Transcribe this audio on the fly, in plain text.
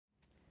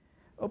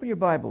Open your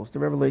Bibles to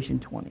Revelation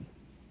 20.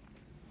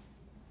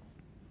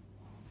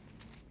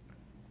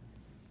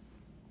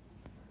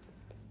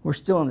 We're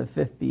still on the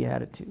fifth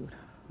beatitude.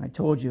 I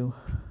told you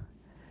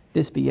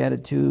this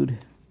beatitude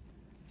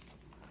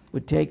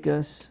would take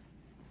us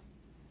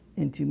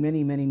into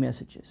many, many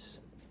messages.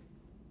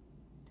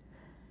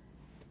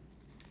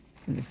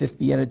 In the fifth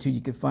beatitude,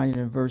 you can find it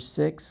in verse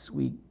 6.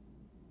 We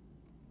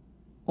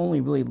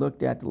only really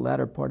looked at the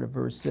latter part of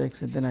verse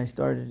 6, and then I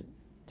started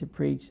to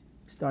preach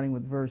starting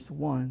with verse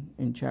 1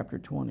 in chapter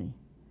 20,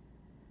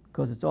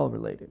 because it's all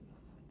related.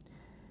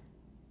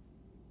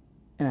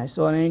 And I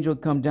saw an angel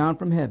come down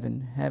from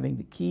heaven, having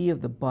the key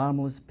of the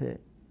bottomless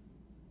pit.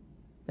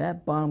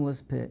 That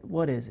bottomless pit,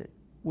 what is it?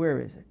 Where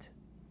is it?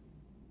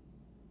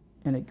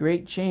 And a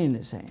great chain in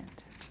his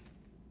hand.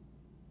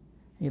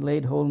 He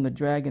laid hold on the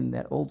dragon,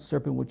 that old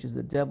serpent, which is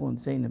the devil and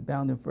Satan, and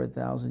bound him for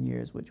 1,000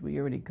 years, which we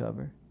already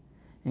cover,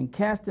 and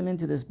cast him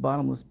into this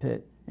bottomless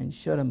pit, and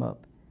shut him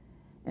up,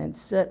 and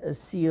set a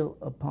seal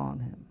upon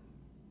him.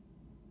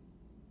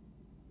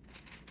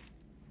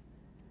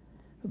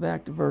 Go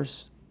back to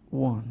verse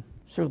 1.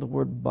 Circle the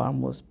word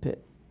bottomless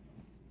pit.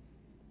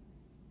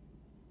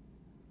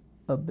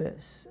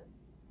 Abyss.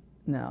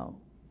 Now,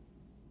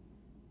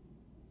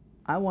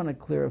 I want to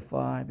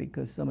clarify,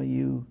 because some of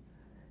you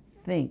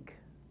think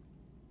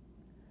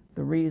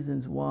the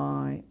reasons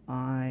why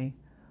I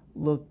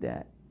looked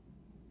at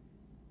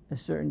a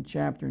certain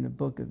chapter in the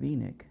book of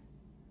Enoch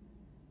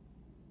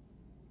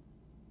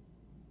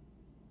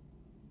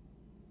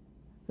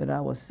that I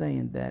was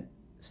saying that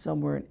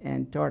somewhere in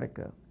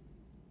Antarctica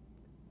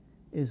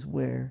is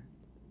where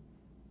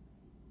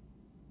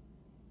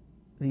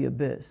the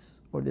abyss,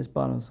 or this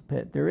bottomless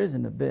pit. There is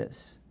an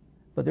abyss,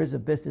 but there's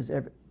abysses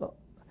every.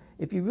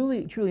 If you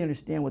really truly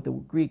understand what the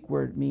Greek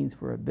word means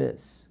for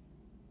abyss,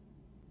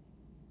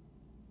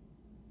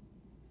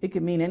 it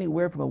can mean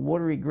anywhere from a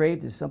watery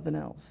grave to something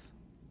else.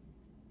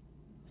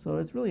 So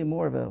it's really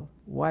more of a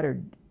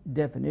wider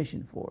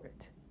definition for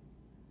it.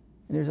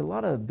 And there's a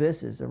lot of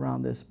abysses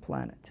around this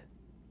planet.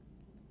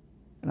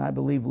 And I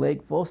believe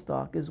Lake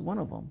Vostok is one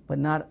of them, but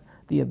not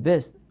the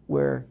abyss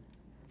where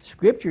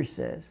Scripture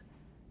says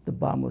the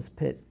bottomless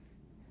pit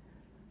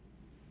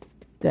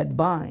that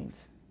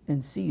binds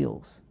and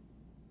seals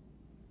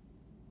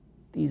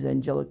these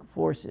angelic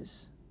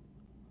forces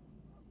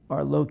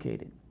are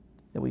located,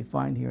 that we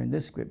find here in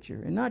this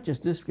scripture. And not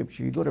just this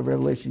scripture, you go to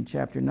Revelation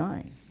chapter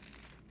 9.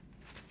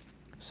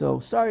 So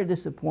sorry to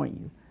disappoint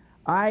you.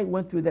 I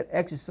went through that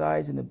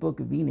exercise in the book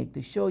of Enoch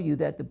to show you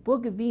that the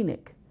book of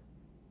Enoch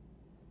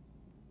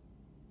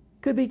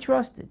could be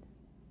trusted.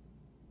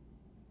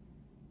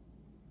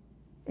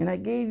 And I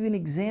gave you an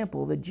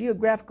example, the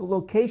geographical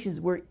locations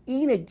where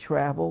Enoch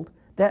traveled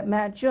that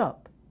match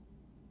up.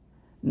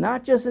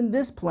 Not just in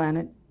this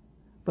planet,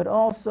 but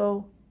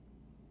also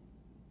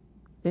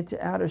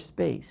into outer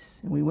space.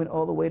 And we went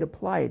all the way to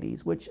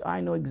Pleiades, which I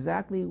know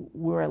exactly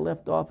where I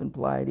left off in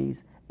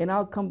Pleiades, and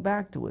I'll come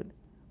back to it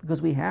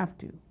because we have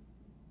to.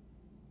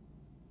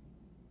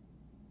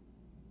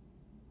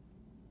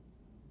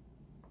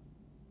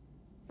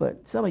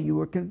 But some of you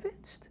were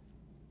convinced.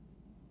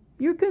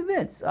 You're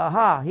convinced.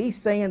 Aha, he's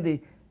saying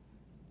the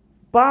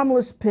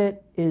bottomless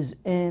pit is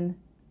in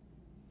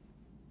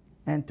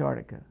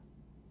Antarctica,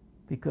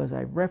 because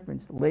I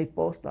referenced Lake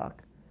Vostok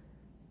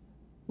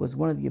was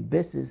one of the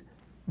abysses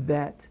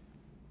that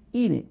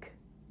Enoch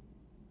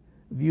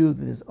viewed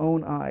with his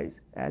own eyes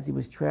as he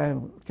was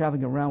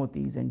traveling around with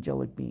these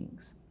angelic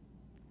beings.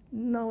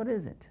 No, it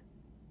isn't.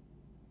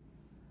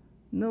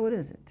 No, it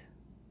isn't.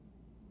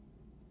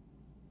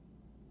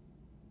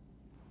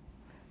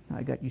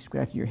 I got you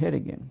scratching your head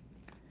again.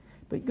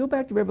 But go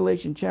back to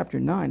Revelation chapter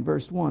 9,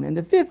 verse 1. And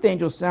the fifth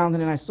angel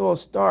sounded, and I saw a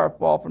star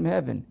fall from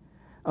heaven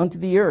unto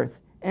the earth,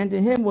 and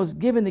to him was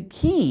given the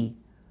key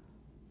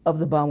of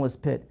the bottomless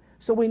pit.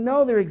 So we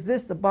know there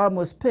exists a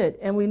bottomless pit,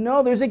 and we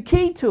know there's a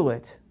key to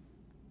it.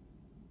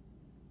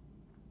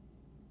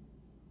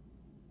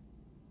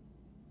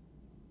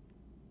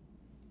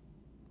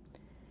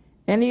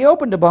 And he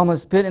opened the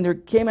bottomless pit, and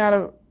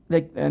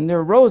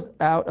there rose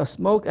out a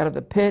smoke out of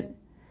the pit,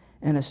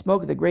 and the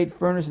smoke of the great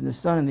furnace, and the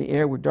sun and the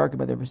air were darkened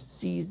by the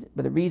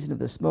reason of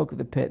the smoke of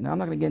the pit. Now I'm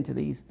not going to get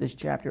into this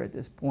chapter at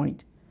this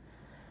point,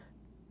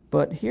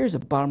 but here's a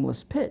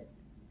bottomless pit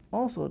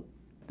also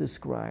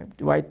described.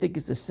 Do I think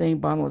it's the same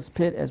bottomless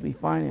pit as we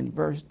find in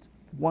verse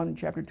 1,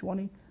 chapter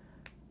 20?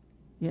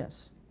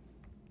 Yes.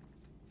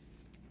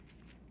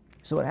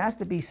 So it has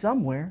to be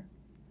somewhere.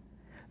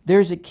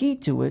 There's a key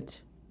to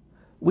it.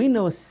 We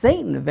know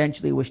Satan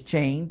eventually was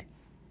chained,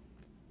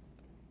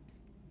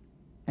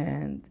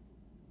 and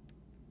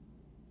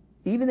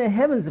even the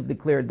heavens have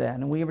declared that,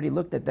 and we already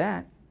looked at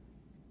that.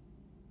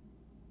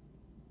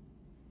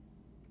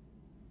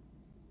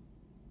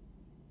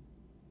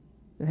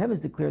 The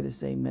heavens declare the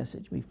same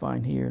message we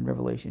find here in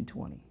Revelation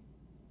 20.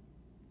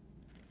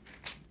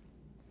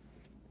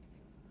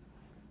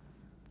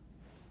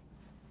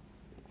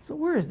 So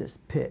where is this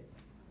pit,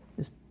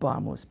 this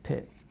bottomless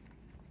pit?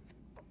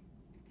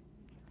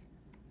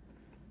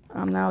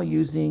 I'm now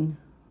using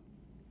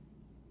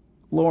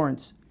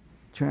Lawrence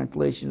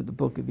translation of the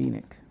book of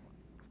Enoch.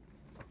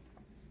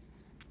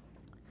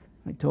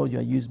 I told you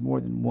I used more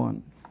than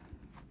one.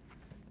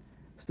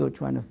 Still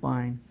trying to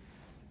find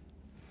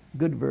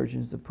good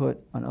versions to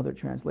put on other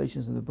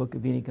translations of the book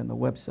of Enoch on the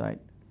website.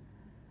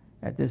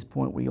 At this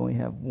point, we only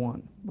have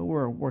one, but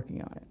we're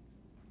working on it.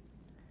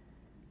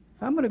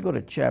 I'm going to go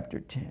to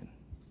chapter 10,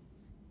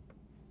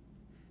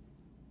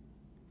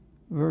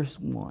 verse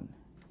 1,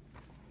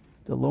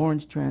 the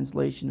Lawrence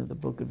translation of the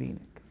book of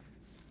Enoch.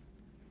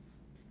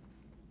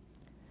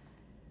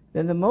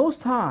 Then the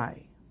Most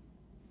High,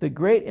 the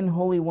great and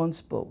holy one,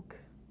 spoke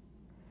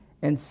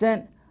and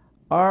sent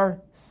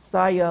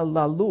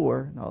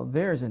Arsayalalur, now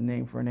there's a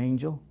name for an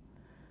angel,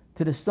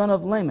 to the son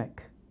of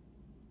Lamech,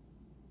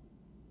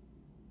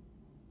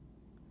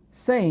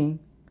 saying,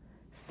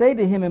 say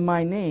to him in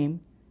my name,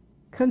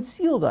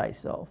 conceal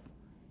thyself.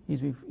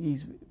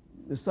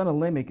 The son of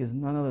Lamech is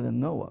none other than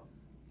Noah.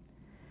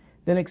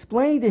 Then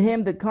explain to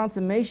him that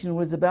consummation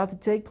was about to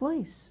take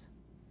place.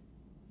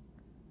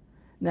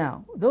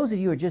 Now, those of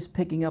you who are just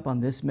picking up on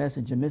this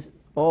message and miss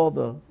all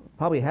the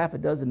probably half a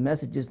dozen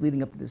messages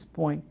leading up to this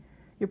point,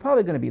 you're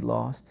probably going to be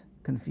lost,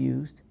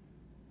 confused,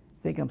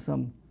 think I'm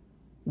some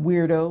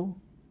weirdo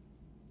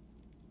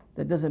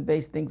that doesn't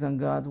base things on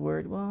God's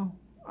word. Well,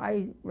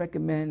 I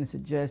recommend and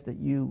suggest that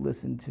you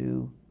listen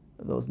to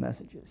those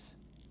messages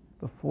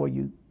before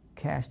you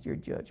cast your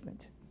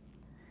judgment.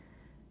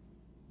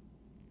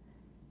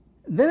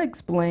 Then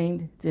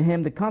explained to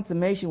him the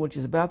consummation which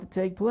is about to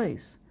take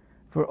place.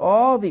 For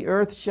all the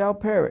earth shall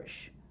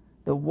perish.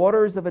 The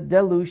waters of a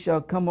deluge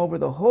shall come over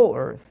the whole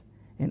earth,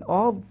 and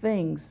all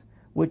things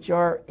which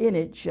are in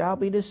it shall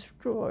be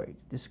destroyed,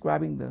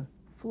 describing the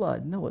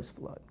flood, Noah's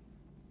flood.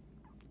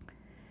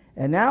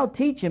 And now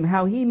teach him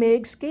how he may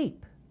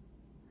escape,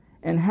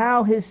 and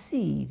how his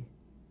seed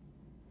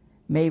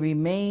may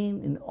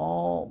remain in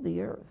all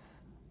the earth.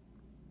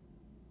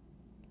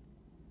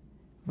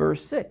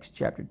 Verse 6,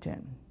 chapter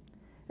 10.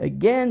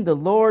 Again the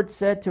Lord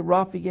said to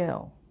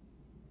Raphael,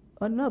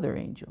 another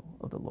angel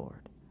of the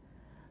Lord,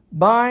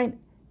 bind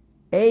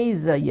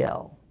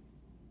Azazel,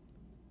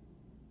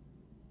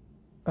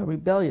 a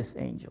rebellious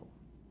angel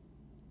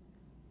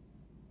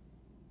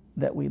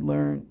that we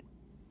learned,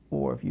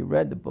 or if you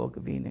read the book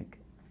of Enoch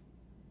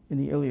in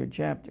the earlier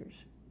chapters,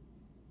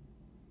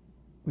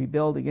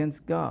 rebelled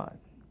against God.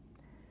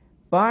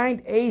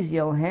 Bind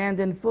Azazel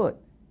hand and foot,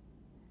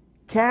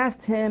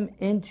 cast him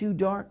into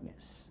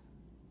darkness.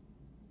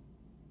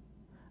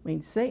 I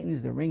mean, Satan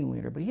is the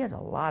ringleader, but he has a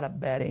lot of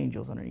bad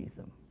angels underneath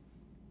him.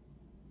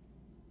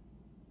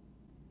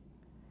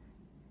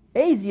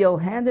 Azazel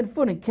hand and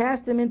foot, and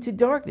cast him into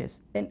darkness.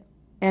 And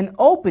an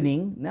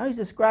opening, now he's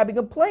describing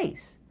a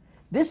place.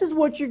 This is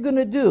what you're going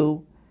to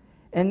do.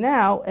 And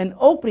now an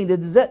opening,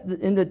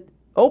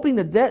 opening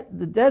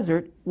the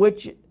desert,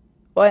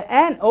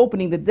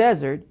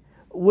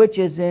 which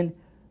is in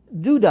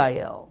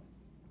Dudael.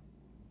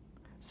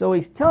 So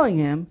he's telling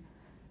him,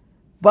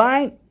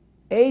 bind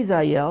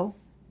Azazel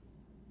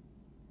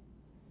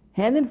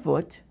hand and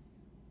foot,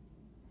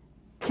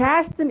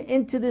 cast him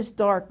into this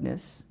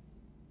darkness.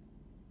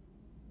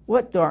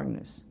 What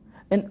darkness?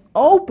 An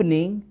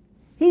opening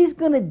he's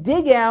going to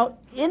dig out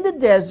in the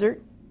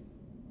desert,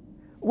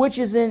 which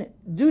is in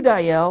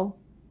Dudael,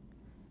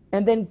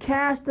 and then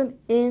cast him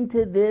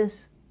into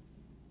this,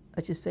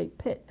 let's just say,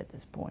 pit at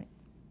this point.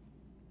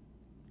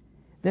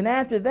 Then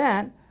after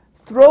that,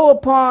 throw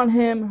upon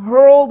him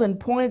hurled and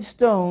pointed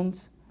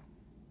stones,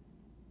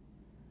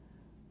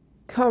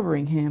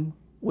 covering him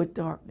with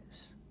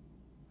darkness.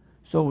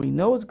 So we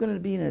know it's going to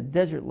be in a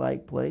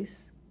desert-like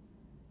place,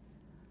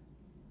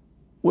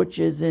 which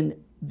is in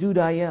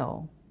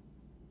Dudael.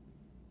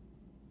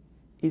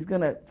 He's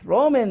going to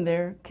throw him in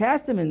there,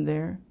 cast him in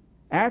there,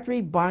 after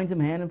he binds him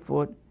hand and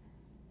foot.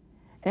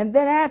 And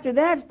then after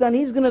that's done,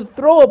 he's going to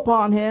throw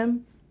upon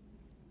him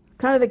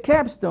kind of the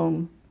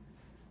capstone,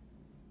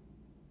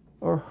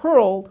 or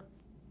hurl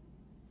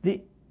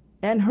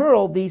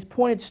these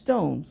pointed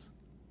stones,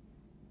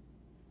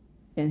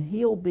 and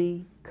he'll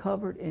be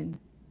covered in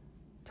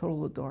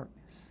total darkness.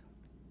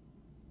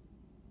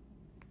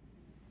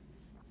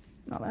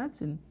 Now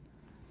that's in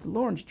the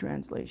Lawrence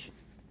translation.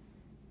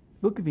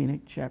 Book of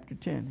Enoch, chapter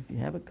 10. If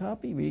you have a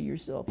copy, read it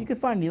yourself. You can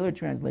find the other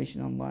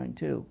translation online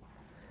too.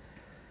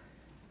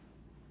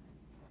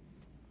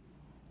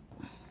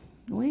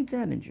 Well, ain't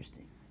that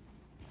interesting?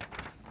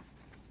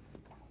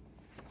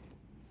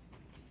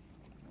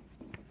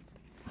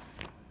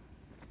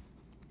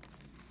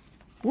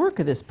 Where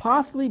could this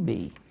possibly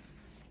be?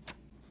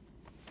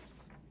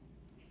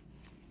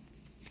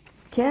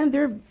 Can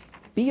there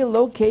be a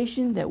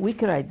location that we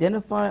could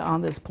identify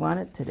on this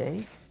planet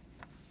today?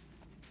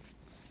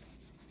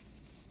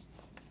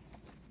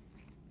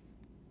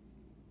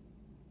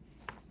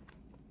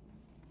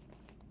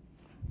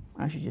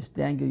 I should just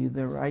dangle you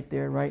there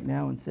right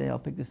now and say I'll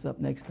pick this up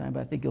next time,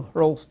 but I think you'll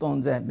hurl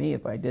stones at me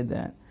if I did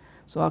that.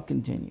 So I'll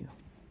continue.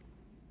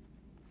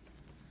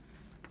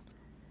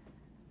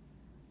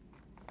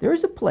 There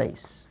is a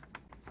place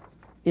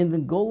in the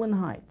Golan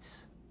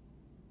Heights.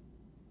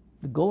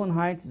 The Golan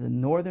Heights is the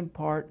northern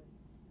part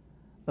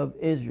of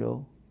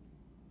Israel,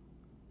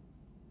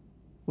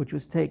 which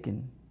was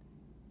taken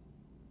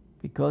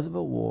because of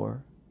a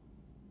war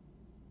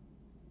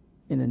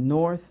in the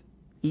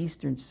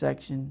northeastern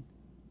section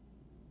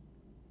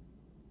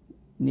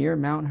near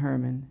Mount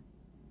Hermon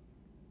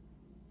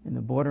in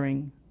the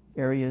bordering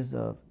areas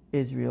of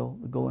Israel,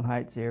 the Golan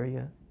Heights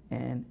area,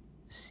 and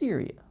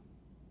Syria.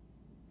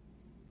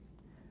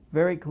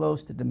 Very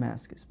close to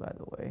Damascus, by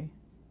the way.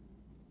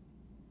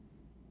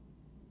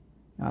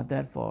 Not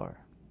that far.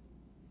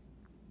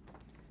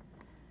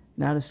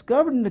 Now,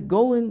 discovered in the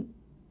Golan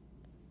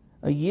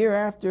a year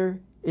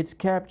after it's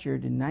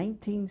captured in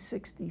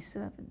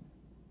 1967,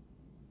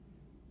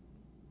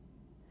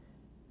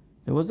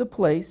 there was a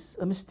place,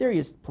 a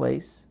mysterious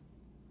place,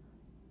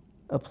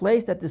 a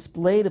place that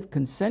displayed of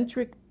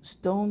concentric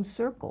stone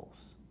circles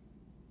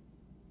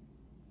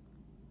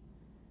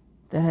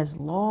that has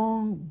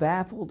long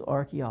baffled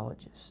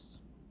archaeologists.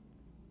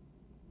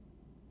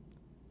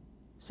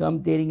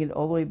 Some dating it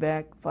all the way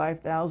back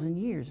 5,000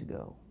 years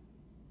ago.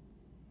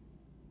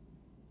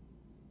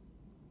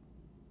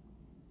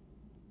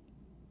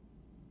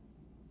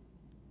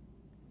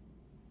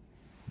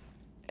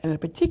 And a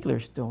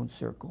particular stone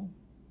circle,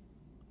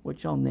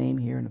 which I'll name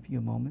here in a few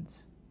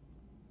moments,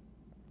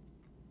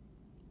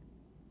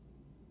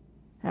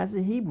 has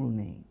a Hebrew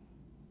name.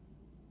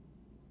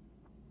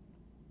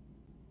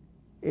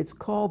 It's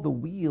called the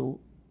Wheel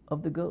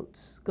of the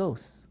Goats.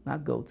 Ghosts,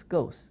 not goats,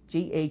 ghosts.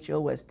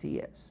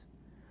 Ghosts.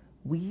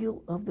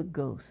 Wheel of the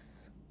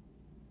Ghosts.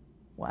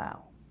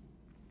 Wow.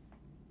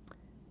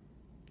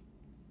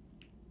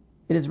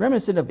 It is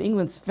reminiscent of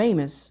England's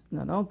famous,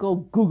 now don't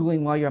go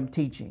Googling while I'm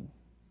teaching.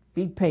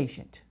 Be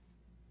patient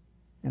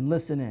and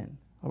listen in,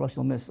 or else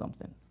you'll miss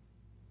something.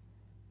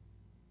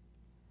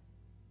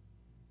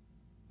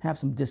 Have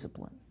some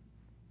discipline.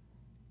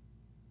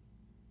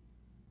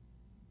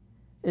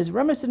 It is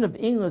reminiscent of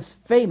England's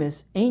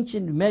famous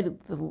ancient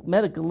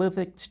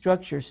megalithic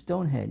structure,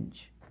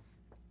 Stonehenge.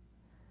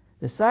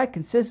 The site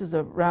consists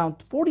of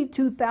around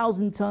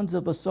 42,000 tons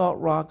of basalt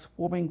rocks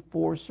forming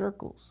 4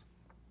 circles.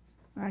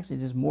 Actually,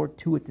 there's more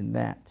to it than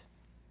that.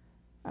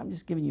 I'm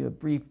just giving you a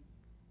brief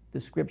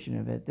description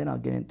of it, then I'll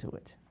get into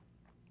it.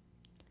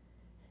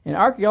 And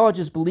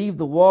archaeologists believe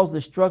the walls of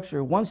the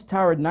structure once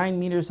towered 9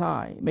 meters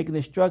high, making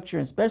the structure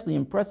an especially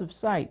impressive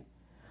sight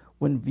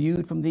when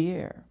viewed from the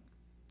air.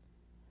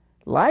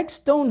 Like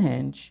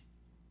Stonehenge,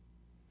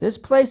 this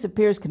place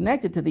appears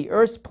connected to the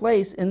Earth's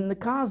place in the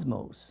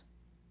cosmos,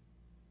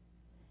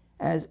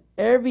 as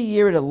every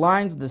year it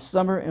aligns with the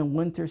summer and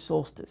winter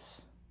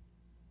solstice.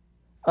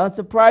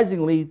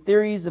 Unsurprisingly,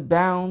 theories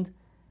abound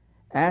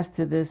as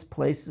to this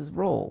place's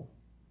role,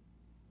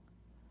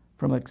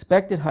 from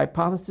expected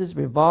hypotheses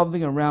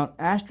revolving around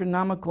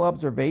astronomical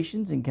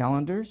observations and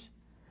calendars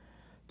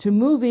to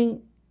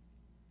more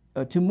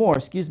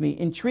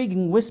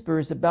intriguing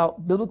whispers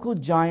about biblical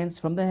giants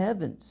from the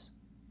heavens.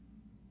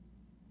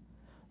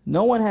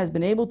 No one has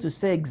been able to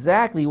say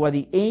exactly why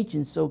the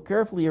ancients so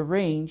carefully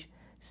arranged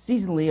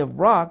seasonally of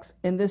rocks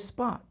in this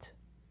spot.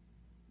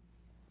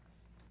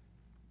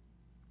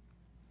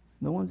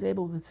 No one's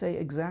able to say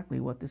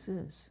exactly what this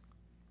is.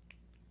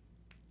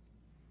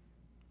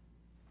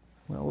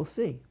 Well, we'll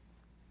see.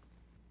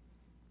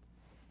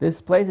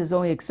 This place is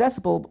only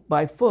accessible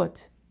by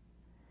foot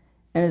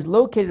and is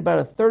located about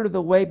a third of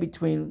the way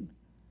between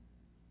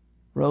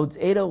roads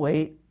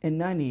 808 and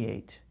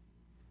 98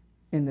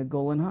 in the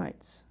Golan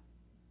Heights,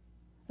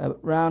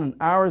 around an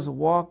hour's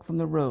walk from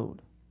the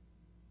road.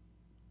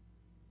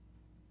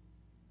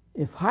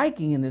 If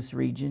hiking in this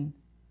region,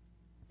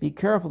 be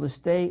careful to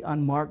stay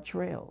on marked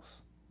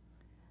trails,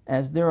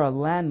 as there are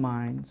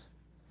landmines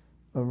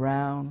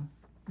around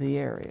the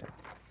area.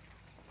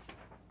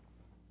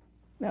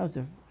 That was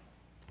a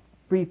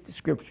brief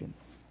description.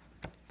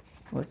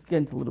 Let's get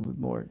into a little bit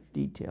more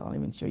detail. I'll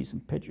even show you some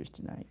pictures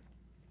tonight.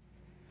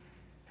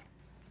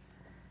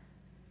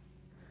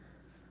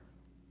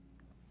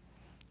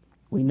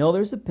 We know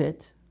there's a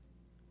pit.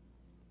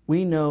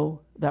 We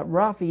know that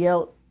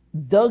Raphael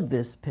dug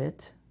this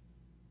pit.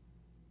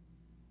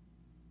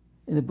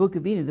 In the book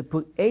of Enoch, they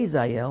put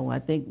Azael, I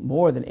think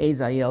more than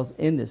Azael's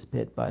in this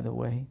pit, by the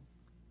way.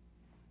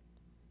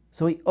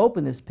 So he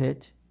opened this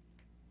pit.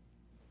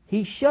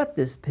 He shut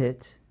this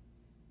pit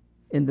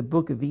in the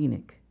book of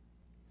Enoch.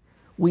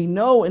 We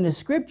know in the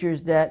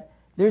scriptures that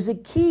there's a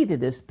key to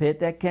this pit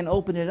that can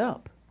open it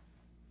up.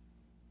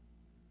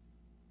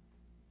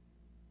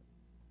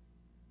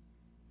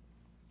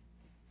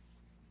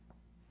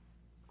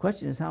 The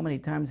question is, how many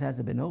times has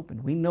it been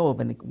opened? We know of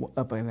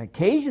an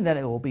occasion that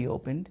it will be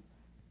opened.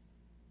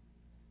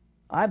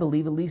 I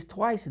believe at least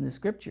twice in the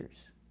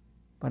scriptures.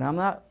 But I'm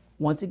not,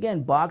 once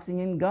again, boxing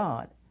in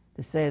God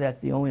to say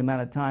that's the only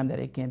amount of time that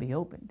it can be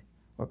opened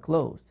or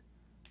closed.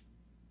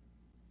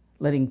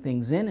 Letting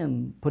things in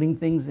and putting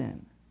things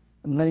in.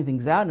 And letting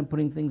things out and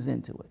putting things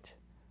into it.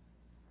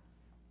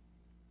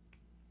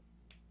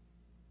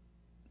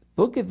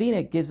 Book of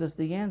Enoch gives us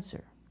the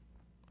answer.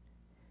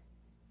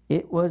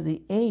 It was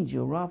the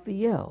angel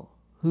Raphael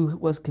who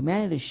was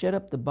commanded to shut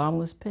up the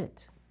bottomless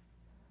pit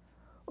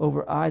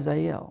over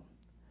Azael,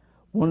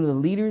 one of the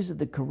leaders of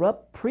the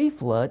corrupt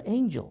pre-flood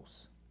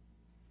angels.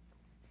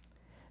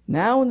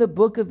 Now in the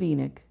book of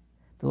Enoch,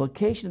 the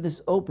location of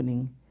this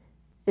opening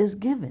is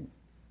given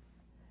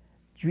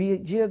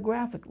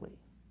geographically.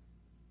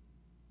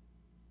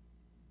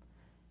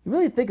 You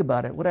really think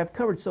about it, what I've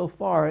covered so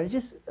far is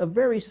just a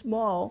very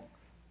small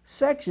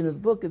section of the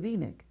book of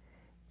Enoch.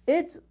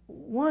 It's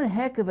one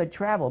heck of a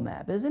travel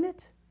map, isn't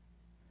it?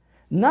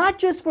 Not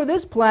just for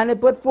this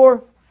planet, but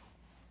for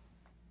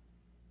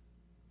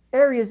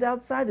areas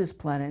outside this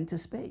planet into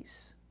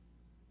space.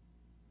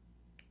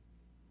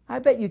 I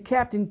bet you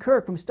Captain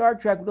Kirk from Star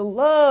Trek would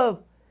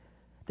love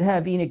to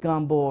have Enoch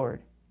on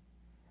board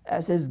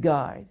as his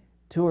guide,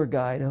 tour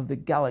guide of the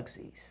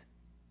galaxies.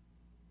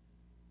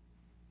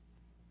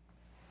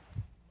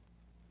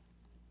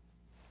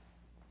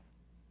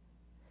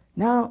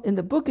 Now, in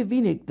the book of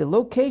Enoch, the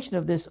location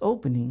of this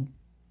opening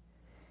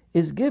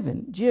is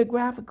given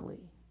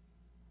geographically.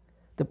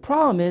 The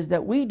problem is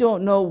that we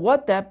don't know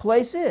what that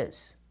place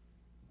is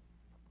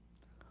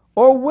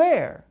or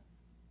where.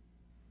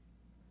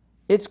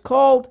 It's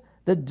called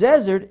the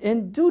desert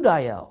in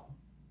Dudael.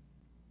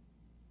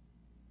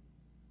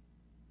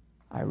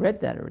 I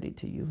read that already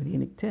to you in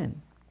Enoch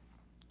 10.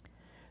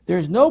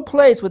 There's no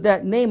place with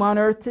that name on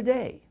earth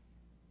today.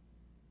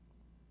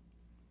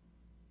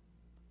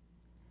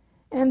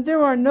 And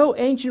there are no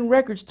ancient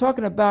records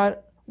talking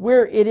about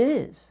where it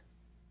is.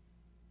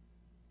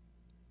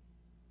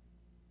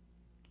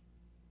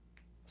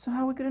 So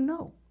how are we going to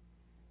know?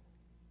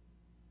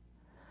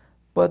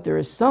 But there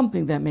is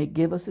something that may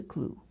give us a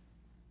clue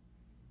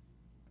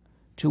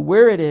to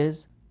where it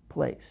is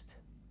placed.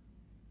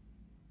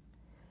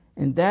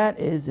 And that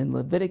is in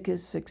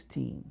Leviticus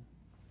 16.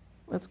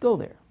 Let's go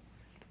there.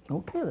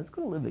 Okay, let's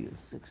go to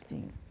Leviticus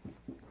 16.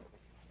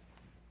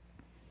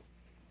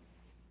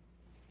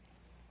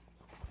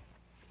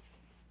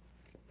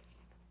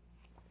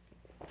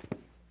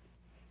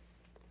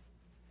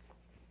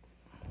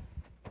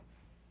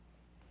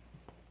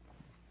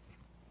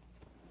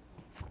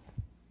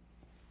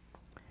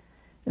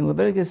 In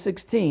Leviticus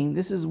 16,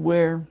 this is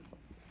where,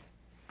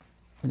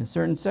 in a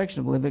certain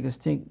section of Leviticus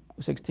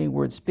 16,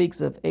 where it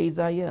speaks of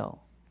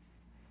Azazel.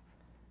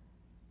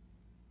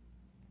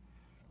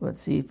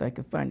 Let's see if I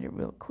can find it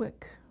real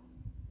quick.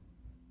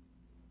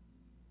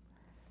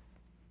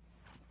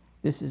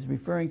 This is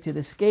referring to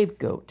the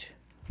scapegoat.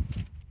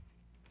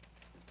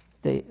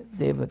 Day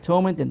of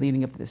Atonement and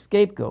leading up to the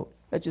scapegoat.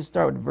 Let's just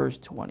start with verse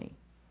 20.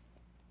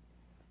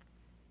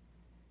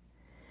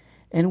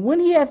 And when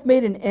he hath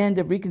made an end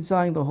of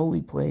reconciling the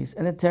holy place,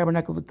 and the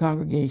tabernacle of the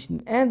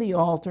congregation, and the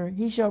altar,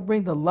 he shall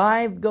bring the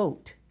live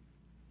goat.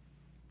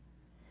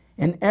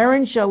 And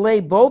Aaron shall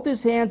lay both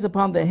his hands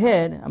upon the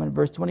head, I'm in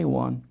verse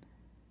 21,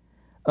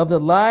 of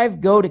the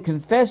live goat, to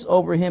confess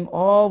over him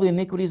all the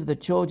iniquities of the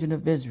children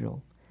of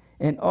Israel,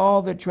 and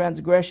all their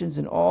transgressions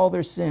and all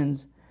their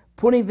sins,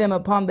 putting them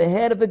upon the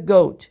head of the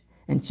goat,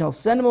 and shall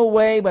send him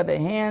away by the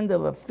hand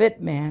of a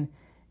fit man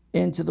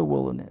into the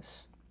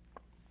wilderness.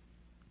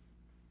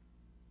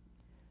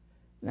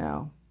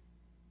 Now,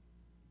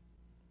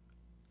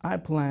 I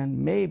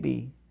plan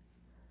maybe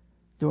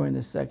during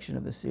this section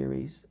of the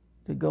series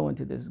to go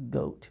into this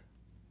goat.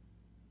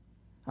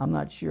 I'm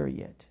not sure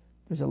yet.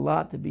 There's a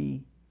lot to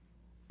be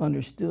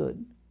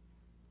understood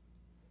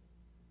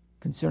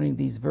concerning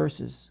these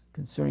verses,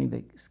 concerning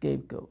the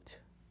scapegoat.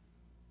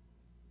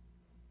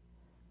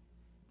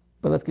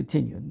 But let's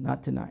continue,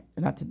 not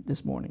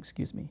this morning,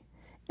 excuse me.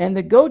 And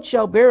the goat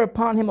shall bear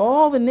upon him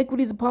all the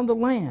iniquities upon the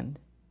land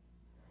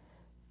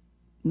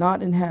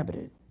not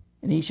inhabited,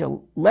 and he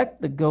shall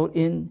let the goat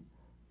in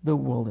the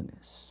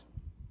wilderness.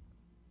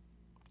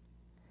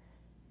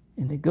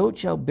 And the goat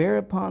shall bear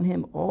upon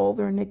him all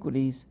their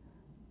iniquities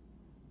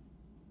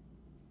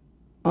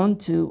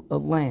unto a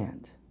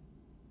land.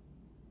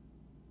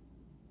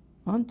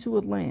 Unto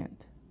a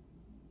land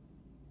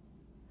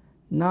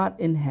not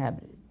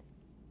inhabited.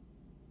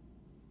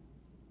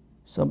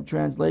 Some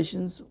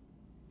translations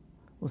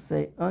will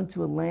say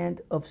unto a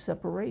land of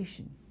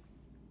separation.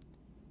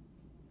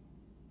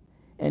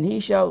 And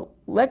he shall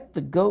let the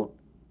goat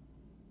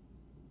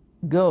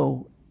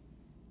go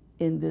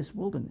in this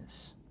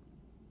wilderness.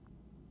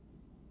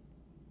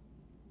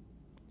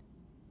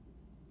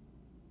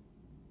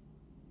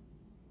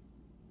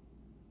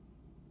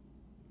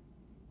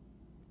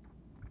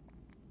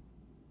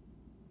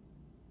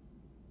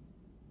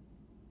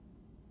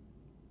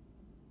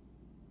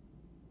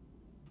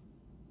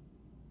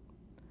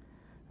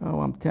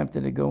 Oh, I'm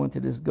tempted to go into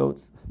this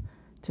goat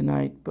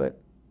tonight, but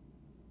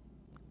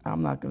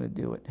I'm not going to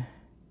do it.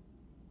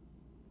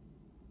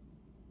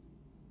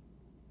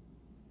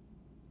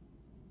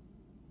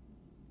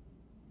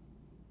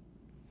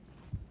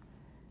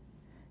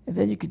 And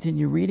then you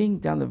continue reading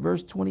down to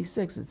verse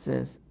 26. It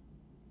says,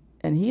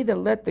 and he that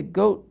let the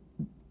goat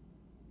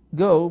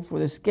go for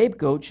the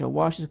scapegoat shall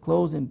wash his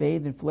clothes and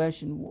bathe in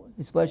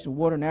his flesh in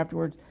water, and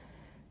afterwards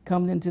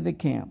come into the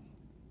camp.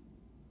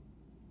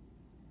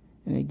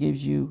 And it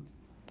gives you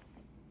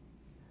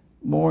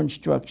more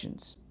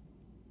instructions.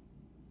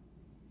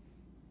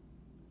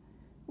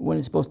 When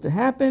it's supposed to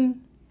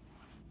happen,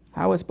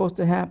 how it's supposed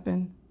to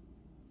happen,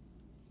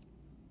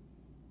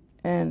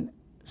 and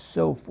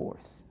so forth.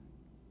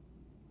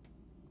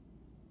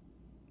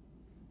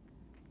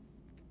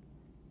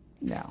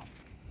 Now,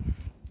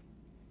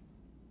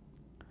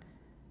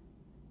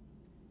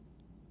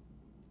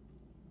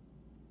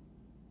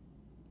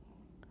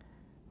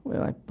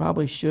 well, I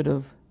probably should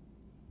have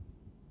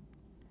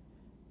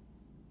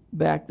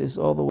backed this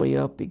all the way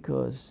up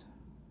because,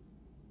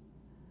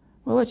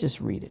 well, let's just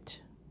read it.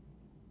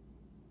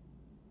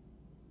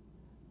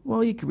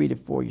 Well, you can read it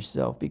for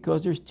yourself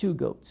because there's two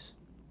goats.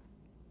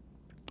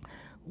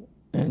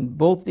 And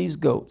both these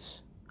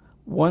goats,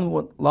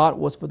 one lot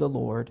was for the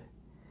Lord,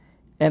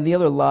 and the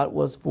other lot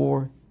was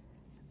for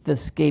the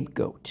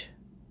scapegoat.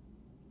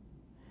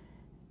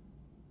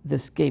 The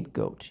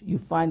scapegoat. You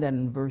find that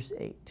in verse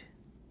 8.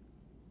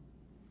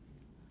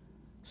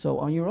 So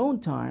on your own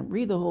time,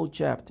 read the whole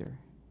chapter.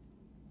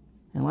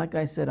 And like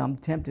I said, I'm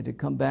tempted to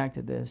come back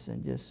to this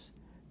and just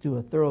do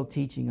a thorough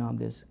teaching on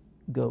this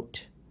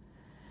goat.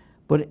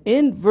 But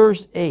in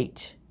verse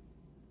 8,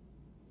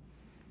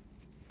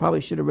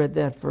 probably should have read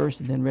that first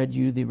and then read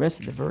you the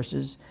rest of the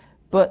verses.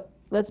 But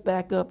let's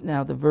back up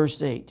now to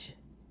verse 8.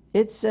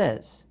 It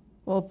says,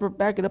 well,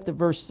 back it up to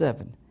verse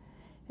 7.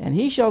 And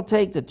he shall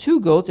take the two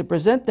goats and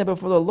present them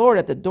before the Lord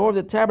at the door of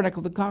the tabernacle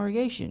of the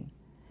congregation.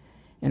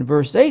 And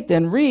verse 8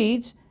 then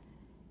reads,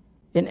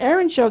 and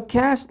Aaron shall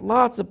cast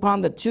lots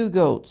upon the two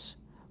goats,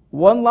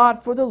 one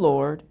lot for the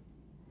Lord,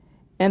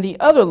 and the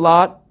other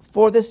lot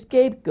for the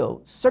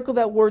scapegoat. Circle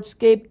that word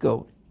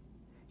scapegoat.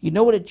 You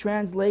know what it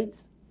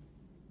translates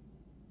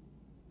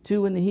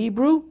to in the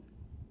Hebrew?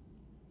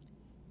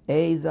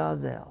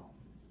 Azazel.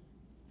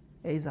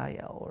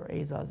 Azael or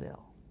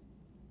Azazel.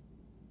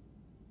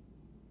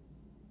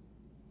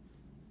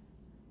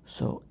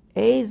 So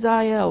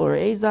Azael or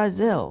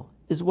Azazel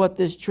is what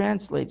this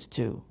translates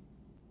to,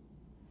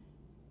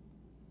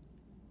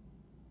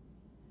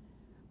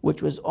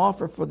 which was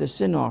offered for the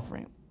sin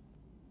offering.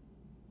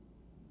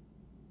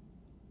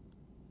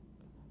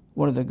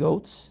 One of the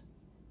goats,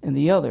 and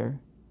the other,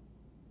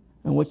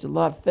 on which the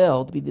lot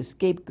fell, to be the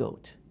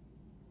scapegoat.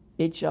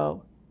 It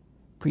shall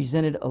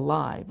present it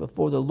alive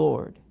before the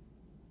Lord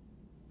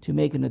to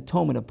make an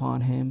atonement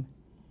upon him,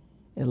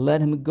 and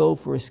let him go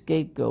for a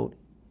scapegoat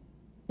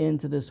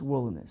into this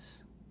wilderness.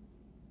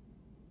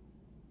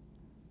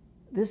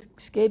 This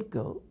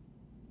scapegoat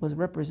was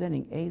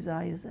representing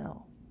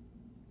Azazel.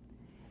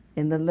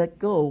 And then let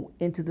go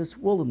into this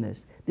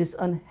wilderness, this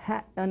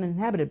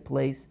uninhabited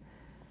place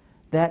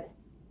that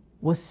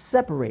was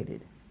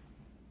separated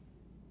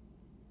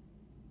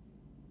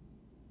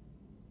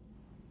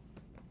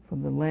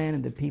from the land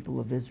and the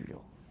people of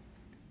Israel.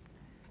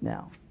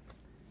 Now,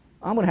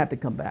 I'm going to have to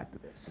come back to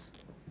this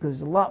because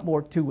there's a lot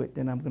more to it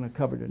than I'm going to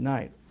cover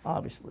tonight,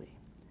 obviously.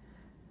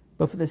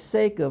 But for the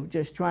sake of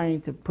just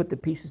trying to put the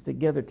pieces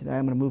together tonight,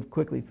 I'm going to move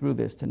quickly through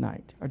this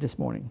tonight, or this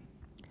morning.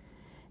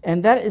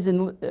 And that is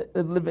in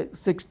Leviticus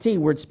 16,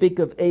 where it speaks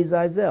of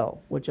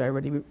Azazel, which I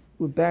already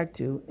went back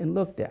to and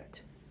looked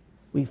at.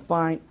 We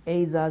find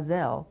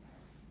Azazel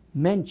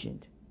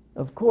mentioned.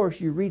 Of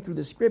course, you read through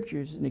the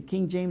scriptures in the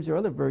King James or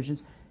other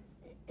versions,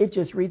 it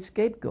just reads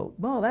scapegoat.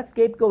 Well, that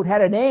scapegoat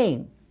had a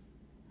name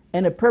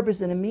and a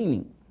purpose and a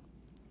meaning.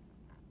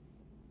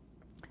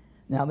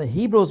 Now, the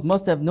Hebrews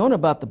must have known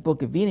about the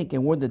book of Enoch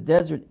and where the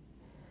desert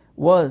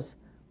was,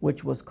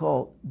 which was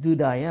called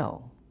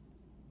Dudael.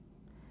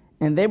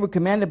 And they were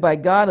commanded by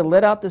God to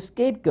let out the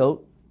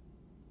scapegoat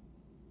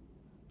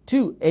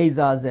to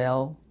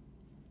Azazel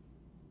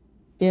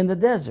in the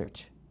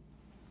desert.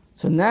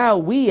 So now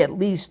we at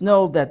least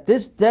know that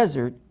this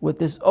desert, with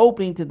this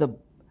opening to the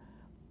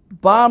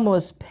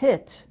bottomless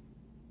pit,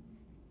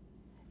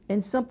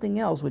 and something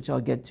else which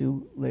I'll get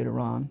to later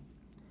on,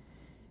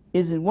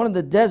 is in one of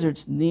the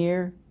deserts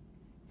near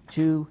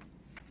to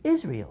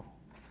Israel.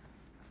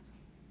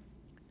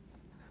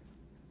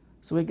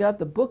 So we got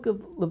the book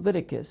of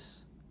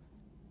Leviticus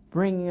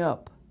bringing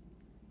up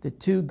the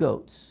two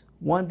goats,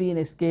 one being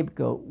a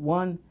scapegoat,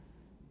 one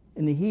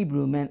in the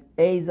Hebrew meant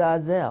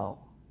Azazel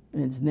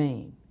in its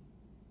name,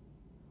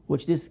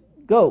 which this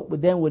goat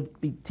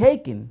would be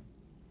taken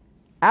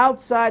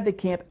outside the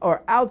camp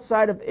or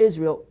outside of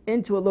Israel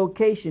into a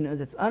location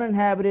that's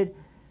uninhabited,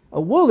 a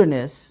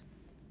wilderness,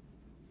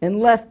 and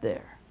left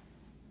there.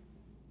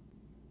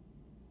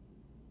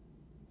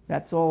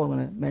 That's all I'm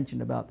going to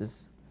mention about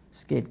this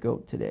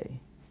scapegoat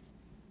today.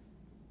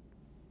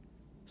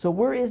 So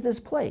where is this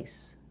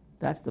place?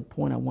 That's the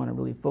point I want to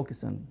really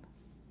focus on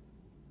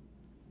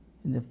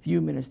in the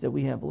few minutes that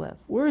we have left.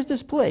 Where is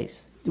this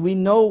place? Do we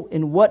know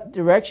in what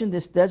direction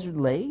this desert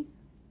lay?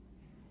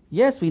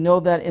 Yes, we know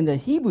that in the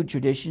Hebrew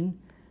tradition,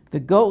 the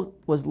goat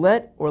was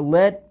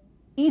led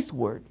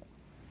eastward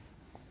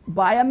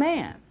by a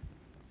man.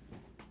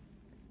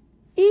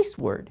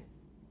 Eastward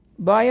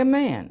by a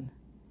man.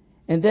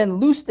 And then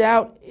loosed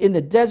out in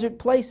the desert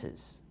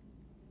places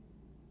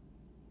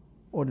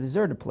or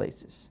deserted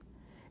places.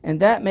 And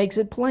that makes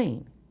it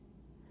plain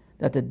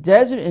that the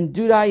desert in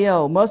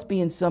Dudael must be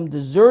in some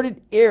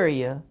deserted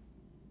area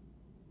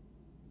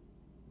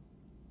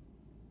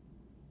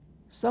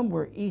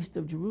somewhere east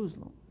of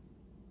Jerusalem.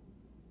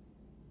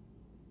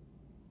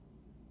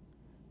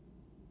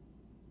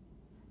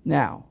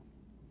 Now,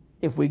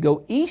 if we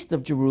go east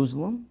of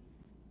Jerusalem,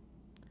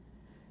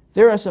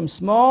 there are some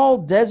small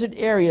desert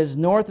areas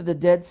north of the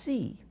Dead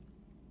Sea.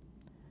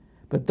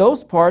 But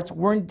those parts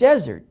weren't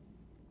desert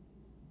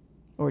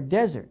or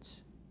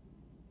deserts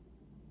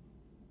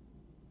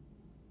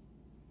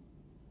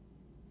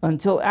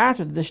until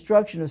after the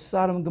destruction of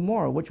Sodom and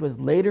Gomorrah, which was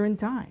later in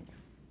time.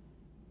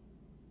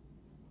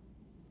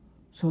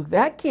 So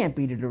that can't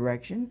be the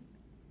direction.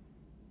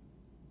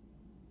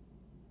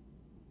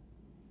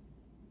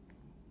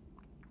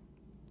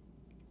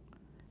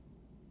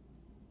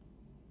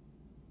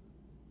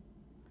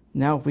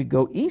 Now, if we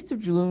go east of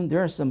Jerusalem,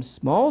 there are some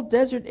small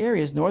desert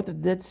areas north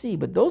of the Dead Sea,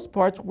 but those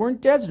parts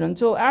weren't desert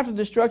until after the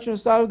destruction of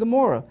Sodom and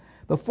Gomorrah.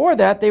 Before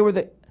that, they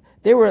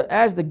were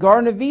as the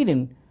Garden of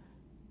Eden,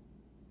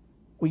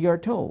 we are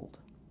told,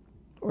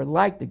 or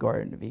like the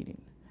Garden of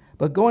Eden.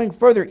 But going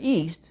further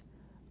east,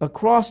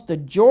 across the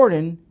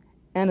Jordan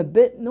and a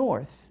bit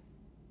north,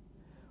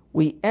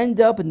 we end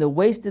up in the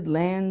wasted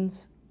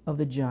lands of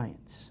the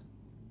giants.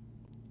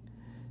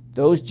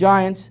 Those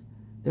giants,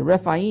 the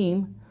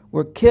Rephaim,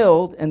 were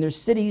killed and their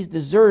cities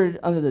deserted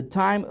under the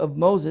time of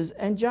Moses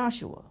and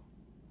Joshua,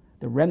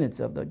 the remnants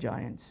of the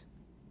giants.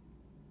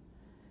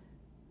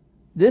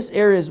 This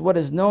area is what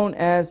is known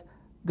as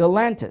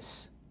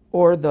Galantis,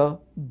 or the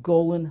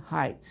Golan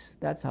Heights.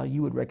 That's how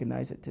you would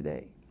recognize it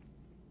today.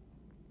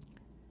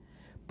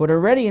 But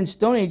already in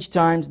Stone Age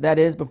times, that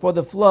is, before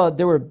the flood,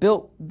 there were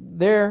built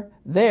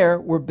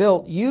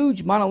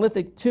huge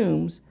monolithic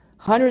tombs,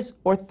 hundreds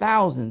or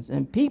thousands,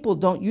 and people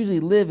don't usually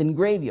live in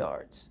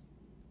graveyards.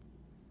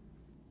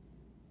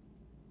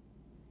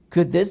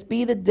 Could this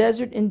be the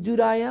desert in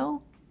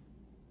Dudael?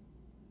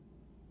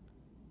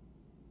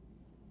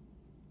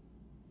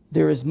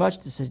 There is much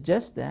to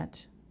suggest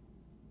that.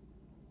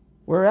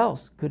 Where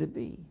else could it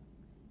be?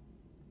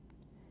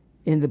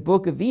 In the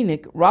book of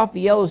Enoch,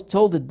 Raphael is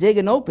told to dig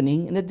an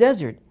opening in the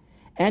desert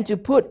and to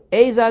put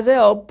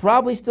Azazel,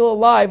 probably still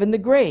alive, in the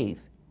grave.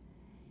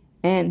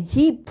 And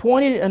he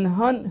pointed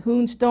and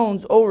hewn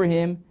stones over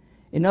him.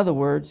 In other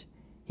words,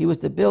 he was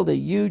to build a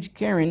huge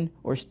cairn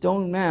or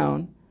stone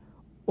mound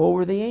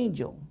over the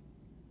angel.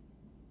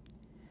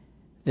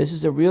 This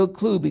is a real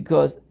clue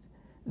because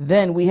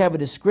then we have a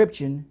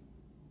description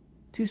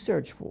to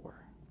search for.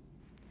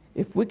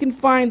 If we can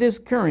find this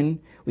cairn,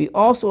 we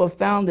also have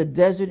found the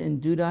desert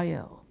in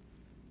Dudael,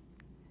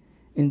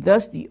 and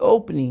thus the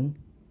opening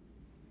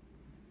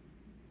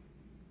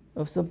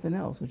of something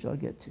else, which I'll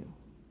get to.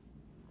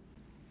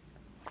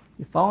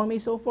 You following me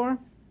so far?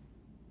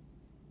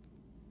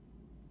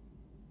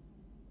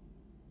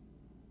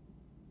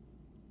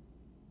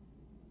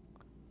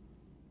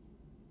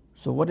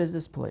 So what is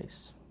this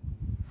place?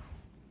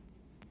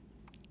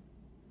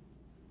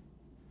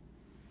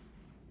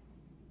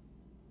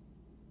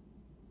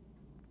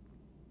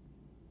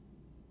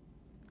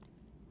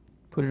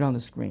 Put it on the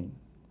screen,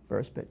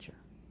 first picture.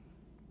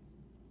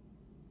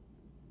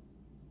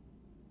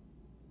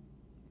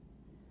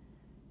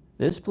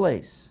 This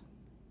place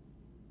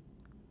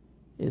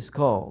is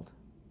called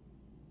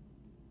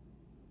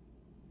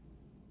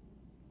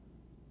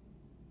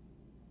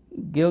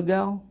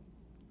Gilgal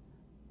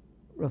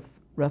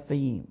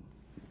Rephaim.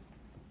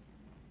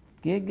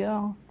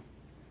 Gilgal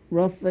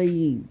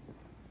Rephaim.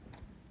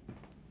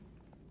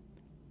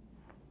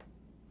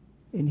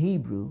 In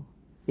Hebrew,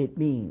 it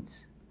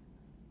means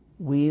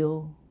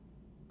wheel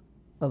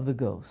of the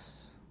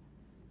ghosts.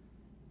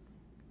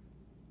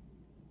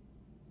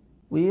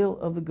 Wheel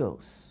of the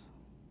ghosts.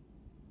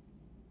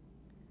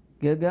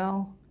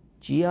 Gilgal,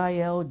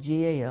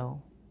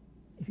 Gilgal,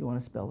 if you want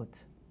to spell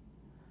it.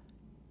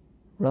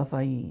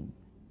 Rephaim,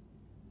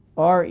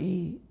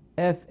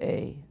 Rephaim.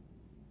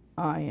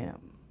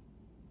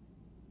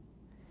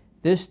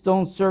 This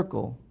stone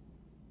circle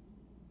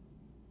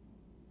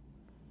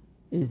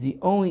is the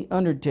only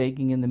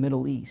undertaking in the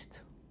Middle East.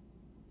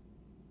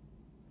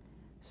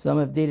 Some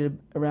have dated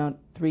around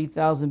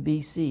 3000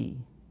 BC.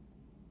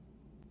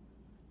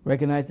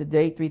 Recognize the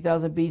date,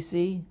 3000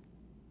 BC?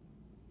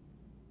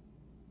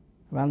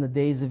 Around the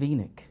days of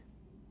Enoch.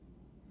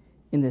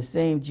 In the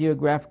same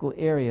geographical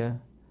area,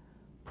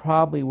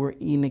 probably where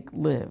Enoch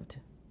lived.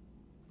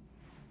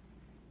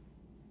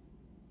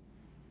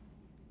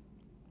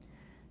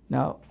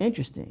 Now,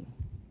 interesting.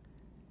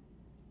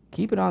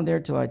 Keep it on there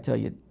till I tell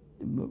you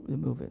to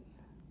move it.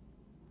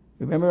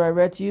 Remember I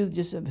read to you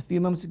just a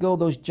few moments ago,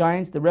 those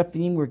giants, the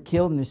Rephaim, were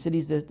killed and their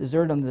cities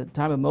deserted under the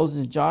time of Moses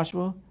and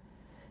Joshua?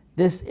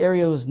 This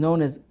area was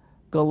known as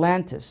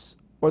Galantis,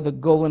 or the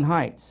Golan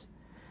Heights.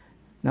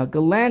 Now,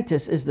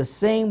 Galantis is the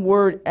same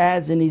word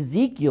as in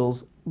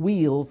Ezekiel's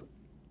wheels,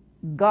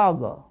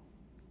 Gaga.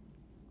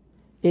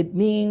 It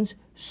means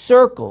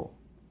circle.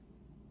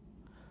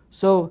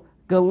 So,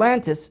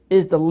 Galantis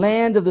is the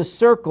land of the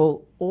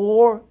circle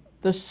or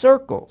the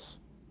circles.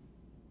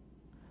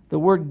 The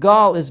word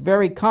Gal is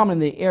very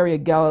common in the area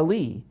of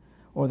Galilee,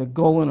 or the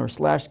Golan or /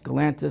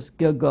 Galantis,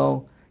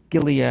 Gilgal,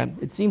 Gilead.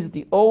 It seems that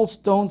the old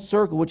stone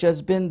circle, which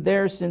has been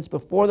there since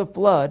before the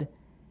flood,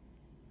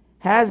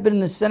 has been in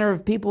the center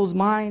of people's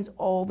minds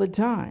all the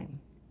time.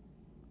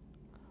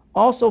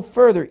 Also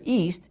further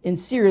east, in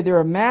Syria, there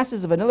are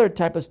masses of another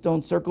type of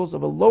stone circles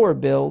of a lower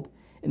build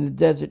in the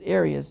desert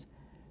areas,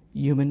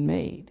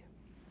 human-made.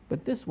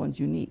 But this one's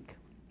unique.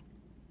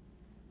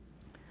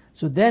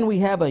 So then we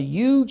have a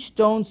huge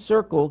stone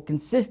circle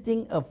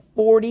consisting of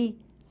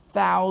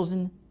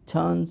 40,000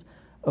 tons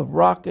of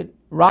rocky,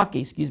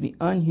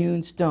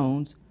 unhewn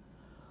stones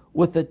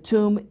with a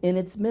tomb in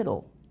its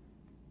middle,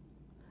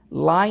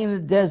 lying in the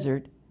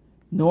desert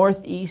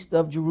northeast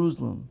of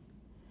Jerusalem,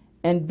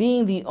 and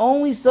being the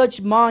only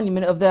such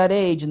monument of that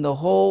age in the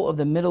whole of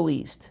the Middle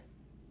East.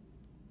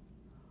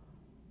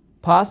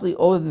 Possibly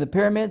older than the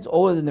pyramids,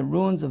 older than the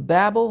ruins of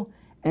Babel,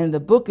 and in the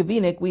book of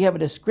Enoch we have a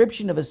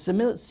description of a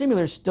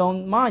similar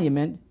stone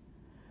monument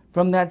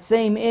from that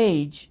same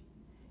age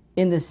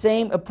in the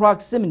same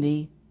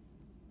proximity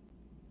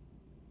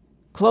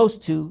close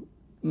to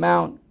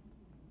Mount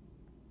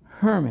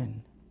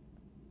Hermon.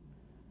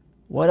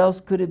 What else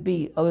could it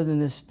be other than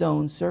this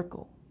stone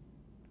circle?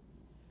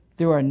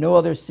 There are no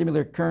other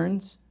similar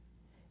cairns.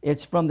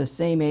 It's from the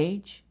same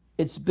age.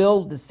 It's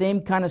built with the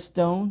same kind of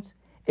stones.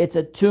 It's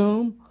a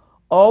tomb,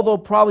 although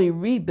probably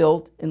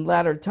rebuilt in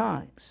latter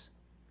times.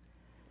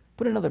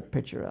 Put another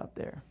picture out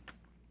there.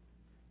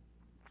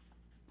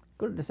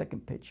 Go to the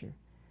second picture.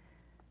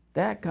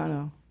 That kind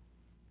of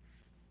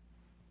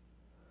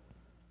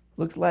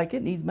looks like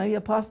it needs maybe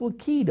a possible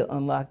key to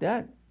unlock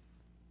that.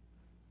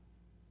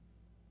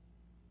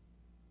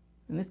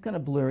 And it's kind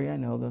of blurry, I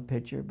know, the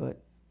picture, but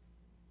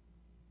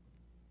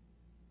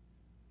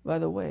by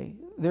the way,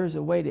 there's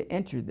a way to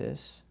enter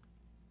this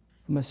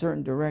from a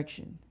certain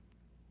direction.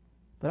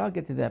 But I'll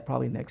get to that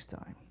probably next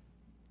time.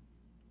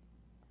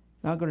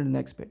 Now I'll go to the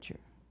next picture.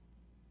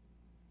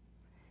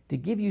 To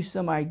give you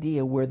some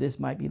idea where this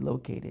might be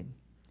located,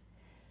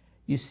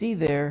 you see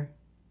there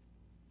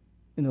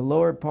in the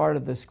lower part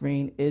of the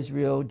screen,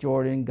 Israel,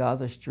 Jordan,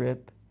 Gaza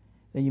Strip.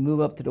 Then you move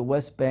up to the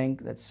West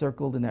Bank that's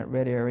circled in that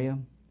red area.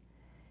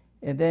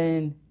 And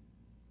then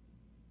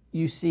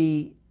you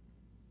see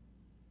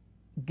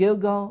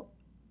Gilgal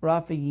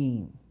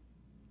Raphaim,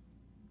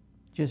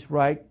 just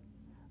right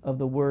of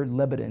the word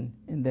Lebanon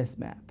in this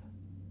map.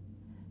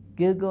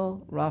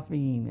 Gilgal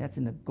Raphaim, that's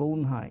in the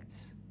Golden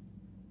Heights.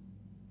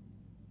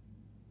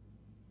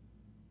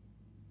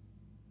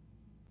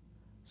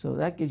 So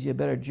that gives you a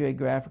better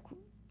geographical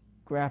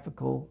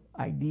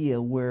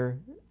idea where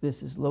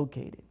this is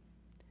located.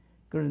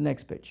 Go to the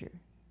next picture.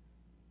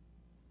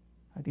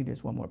 I think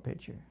there's one more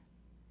picture.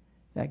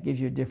 That gives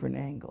you a different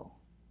angle.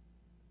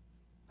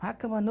 How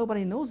come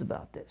nobody knows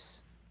about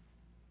this?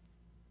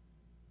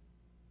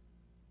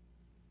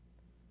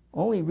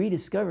 Only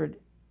rediscovered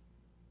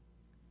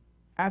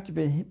after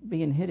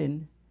being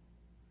hidden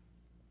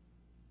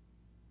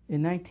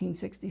in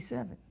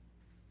 1967.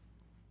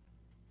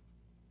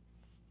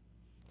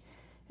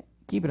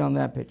 Keep it on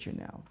that picture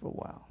now for a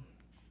while.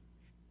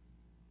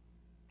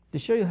 To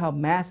show you how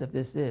massive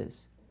this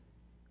is,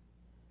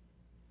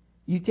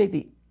 you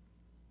take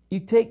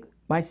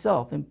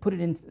myself and put it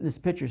in this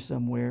picture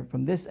somewhere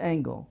from this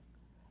angle.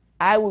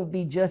 I would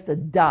be just a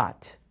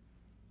dot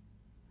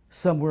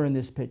somewhere in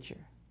this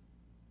picture.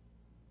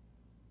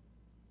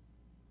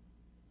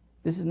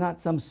 This is not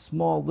some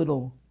small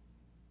little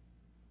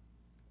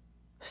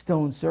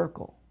stone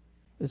circle,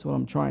 is what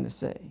I'm trying to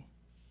say.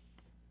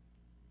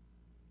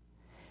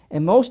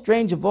 And most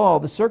strange of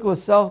all, the circle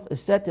itself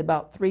is set to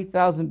about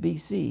 3000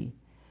 BC.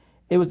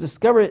 It was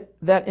discovered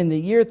that in the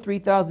year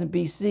 3000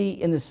 BC,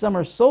 in the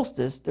summer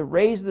solstice, the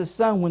rays of the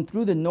sun went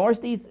through the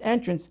northeast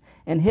entrance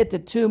and hit the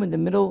tomb in the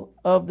middle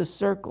of the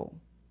circle.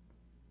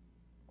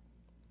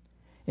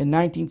 In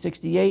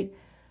 1968,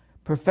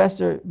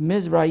 Professor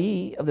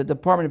Mizrahi of the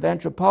Department of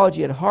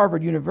Anthropology at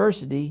Harvard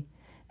University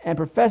and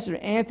Professor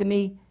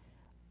Anthony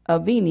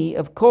Avini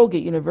of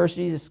Colgate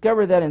University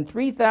discovered that in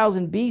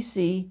 3000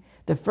 BC,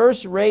 the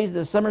first rays of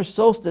the summer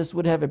solstice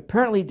would have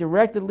appeared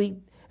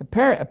directly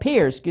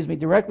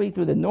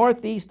through the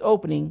northeast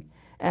opening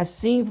as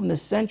seen from the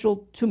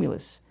central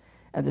tumulus.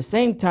 At the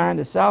same time,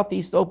 the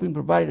southeast opening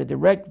provided a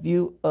direct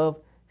view of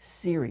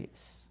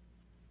Sirius.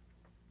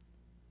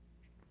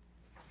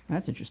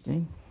 That's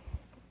interesting.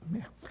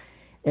 Yeah.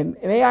 And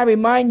may I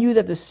remind you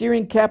that the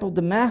Syrian capital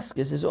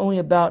Damascus is only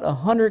about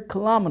 100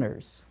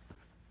 kilometers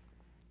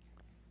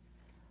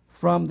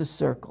from the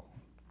circle.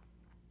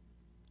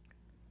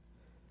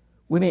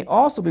 We may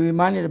also be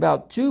reminded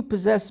about two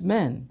possessed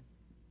men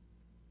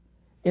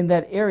in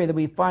that area that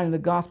we find in the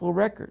gospel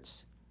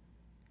records.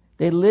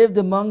 They lived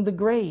among the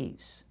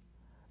graves,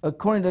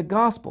 according to the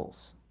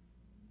Gospels,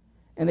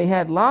 and they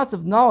had lots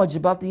of knowledge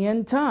about the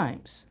end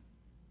times.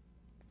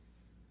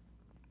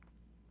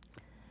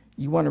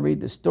 You want to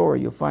read the story,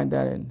 you'll find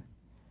that in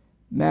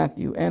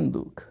Matthew and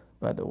Luke,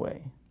 by the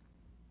way.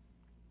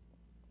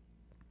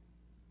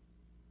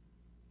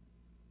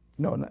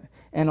 No,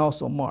 and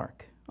also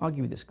Mark. I'll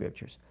give you the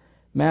scriptures.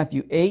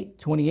 Matthew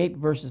 8:28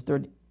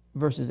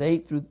 verses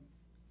 8 through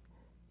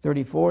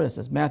 34. That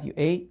says Matthew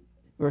 8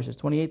 verses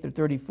 28 through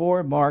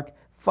 34, Mark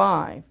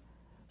 5,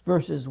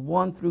 verses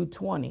 1 through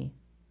 20,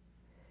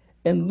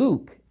 and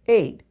Luke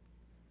 8,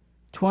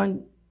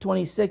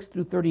 26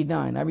 through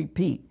 39. I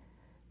repeat,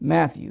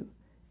 Matthew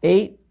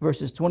 8,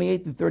 verses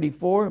 28 through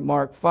 34,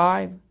 Mark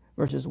 5,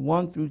 verses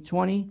 1 through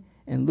 20,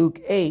 and Luke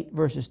 8,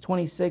 verses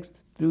 26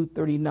 through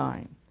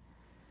 39.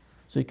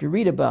 So you can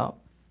read about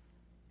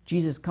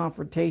Jesus'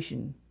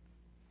 confrontation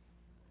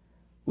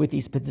with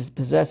these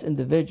possessed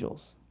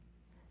individuals,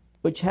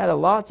 which had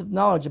lots of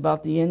knowledge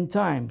about the end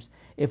times.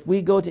 If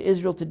we go to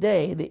Israel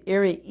today, the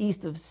area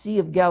east of Sea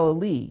of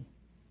Galilee,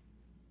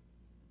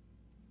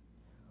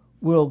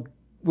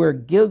 where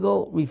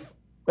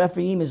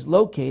Gilgal-Rephaim is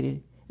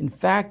located, in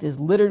fact, is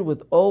littered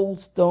with old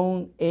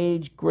Stone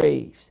Age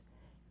graves.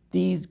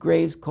 These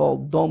graves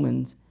called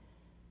dolmens.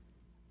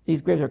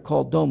 These graves are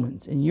called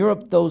dolmens. In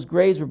Europe, those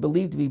graves were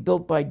believed to be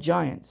built by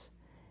giants.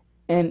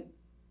 And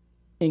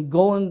in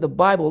Golan, the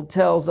Bible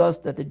tells us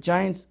that the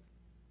giants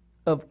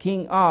of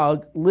King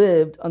Og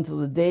lived until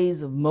the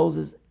days of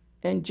Moses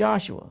and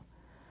Joshua.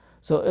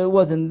 So it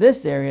was in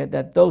this area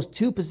that those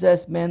two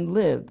possessed men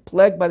lived,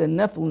 plagued by the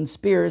Nephilim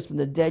spirits from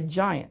the dead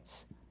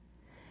giants.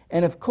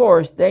 And of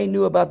course, they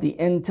knew about the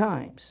end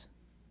times.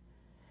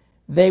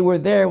 They were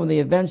there when the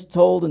events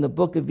told in the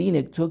book of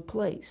Enoch took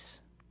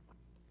place.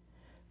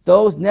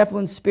 Those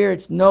Nephilim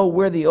spirits know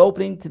where the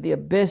opening to the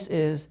abyss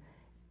is,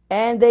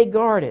 and they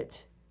guard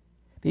it,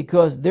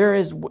 because there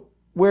is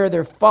where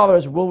their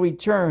fathers will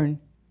return,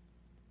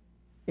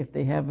 if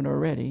they haven't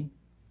already.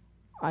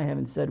 I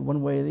haven't said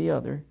one way or the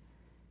other.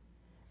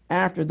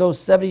 After those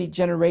 70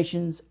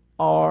 generations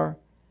are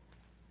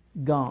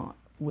gone,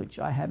 which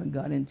I haven't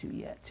got into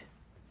yet.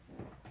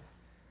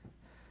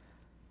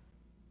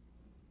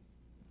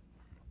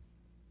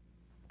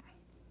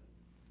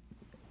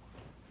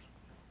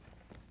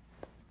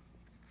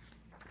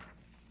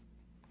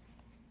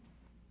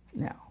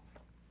 Now,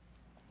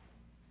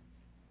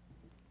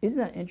 isn't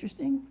that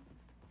interesting?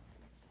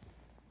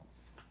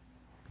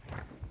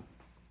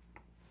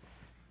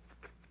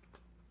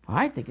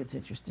 I think it's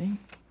interesting.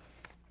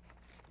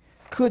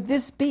 Could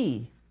this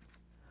be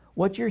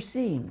what you're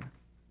seeing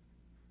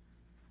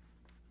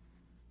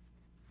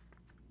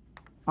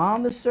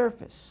on the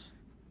surface?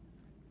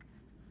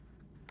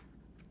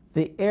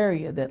 The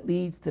area that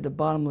leads to the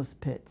bottomless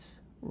pit,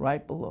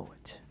 right below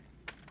it.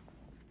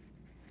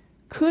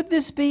 Could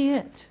this be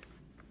it?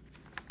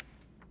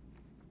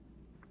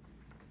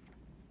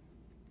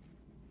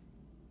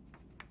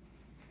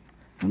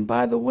 And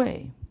by the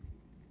way,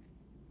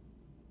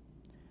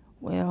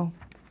 well,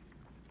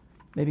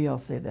 maybe I'll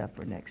save that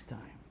for next time.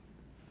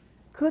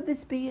 Could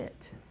this be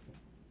it?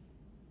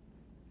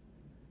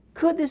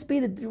 Could this be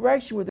the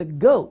direction where the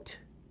goat,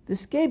 the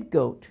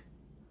scapegoat,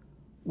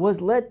 was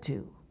led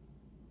to?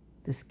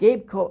 The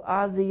scapegoat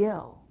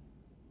Azazel.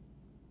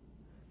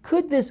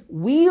 Could this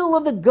wheel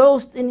of the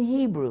ghost in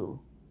Hebrew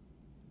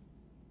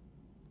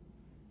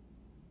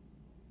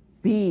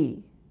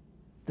be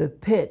the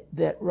pit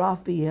that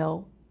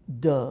Raphael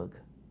dug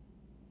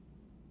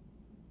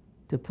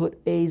to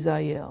put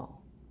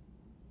Azazel,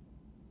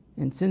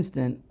 and since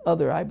then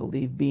other, I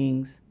believe,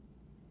 beings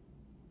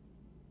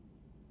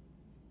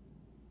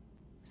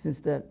since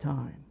that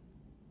time?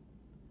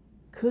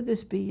 Could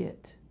this be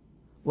it?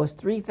 Was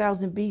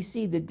 3000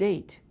 BC the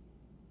date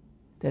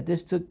that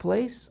this took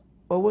place,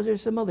 or was there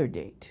some other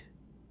date?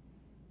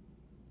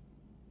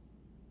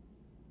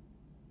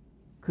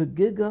 Could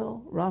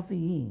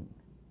Gilgal-Rephaim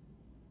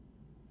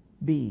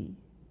be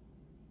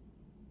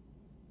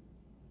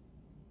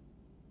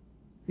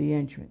the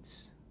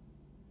entrance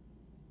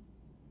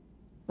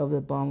of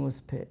the bottomless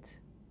pit?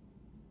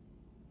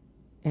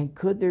 And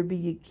could there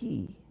be a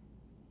key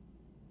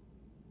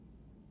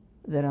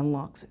that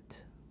unlocks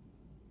it?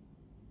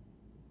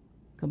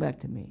 Come back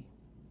to me.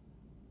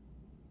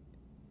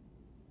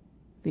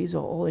 These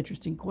are all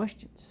interesting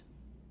questions.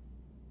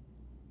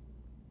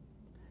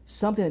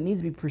 Something that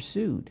needs to be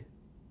pursued.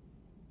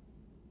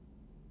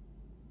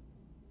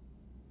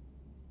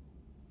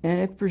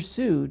 And if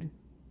pursued,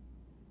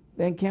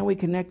 then can we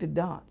connect the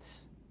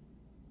dots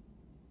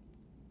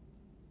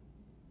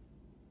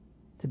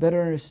to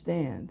better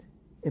understand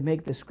and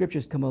make the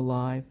scriptures come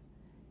alive?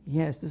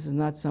 Yes, this is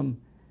not some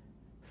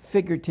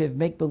figurative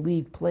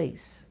make-believe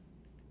place.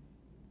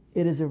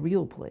 It is a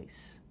real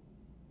place,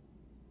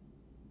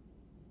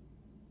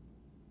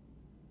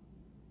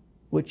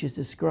 which is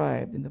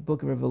described in the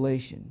book of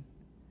Revelation,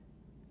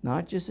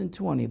 not just in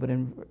 20, but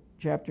in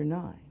chapter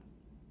 9.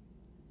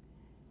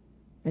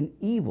 An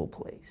evil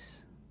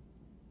place.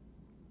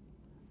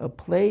 A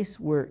place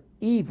where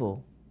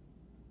evil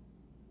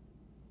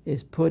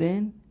is put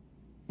in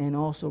and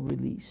also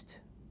released.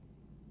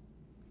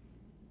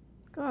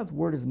 God's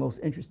word is the most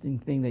interesting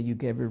thing that you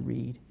could ever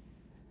read.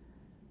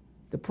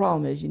 The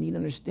problem is you need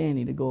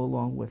understanding to go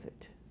along with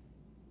it.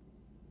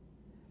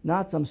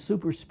 Not some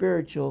super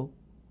spiritual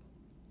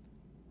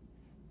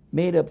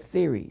made up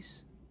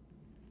theories,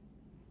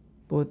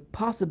 but with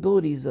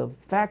possibilities of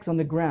facts on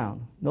the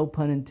ground, no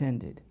pun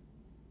intended,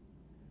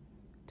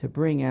 to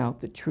bring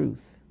out the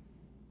truth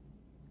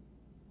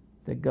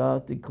that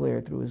God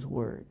declared through his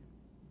word.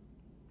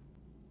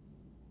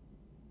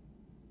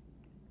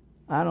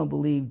 I don't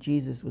believe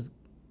Jesus was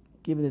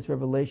given this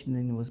revelation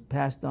and it was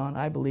passed on,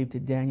 I believe,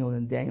 to Daniel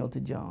and Daniel to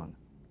John,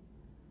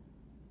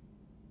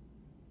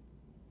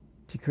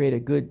 to create a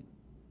good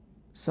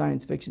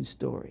science fiction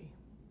story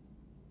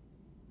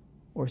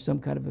or some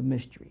kind of a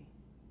mystery.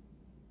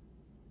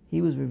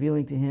 He was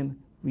revealing to him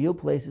real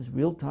places,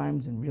 real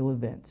times, and real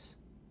events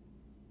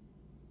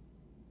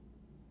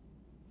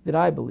that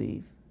I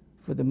believe,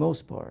 for the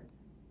most part,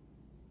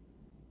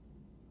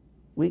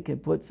 we can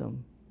put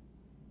some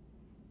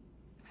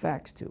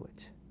facts to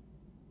it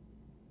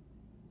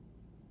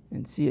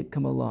and see it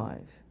come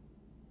alive,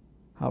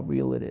 how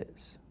real it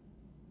is.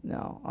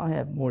 Now, I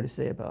have more to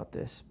say about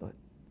this, but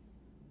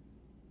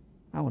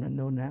I want to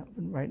know now,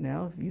 right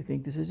now, if you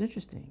think this is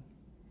interesting,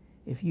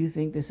 if you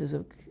think this is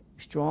a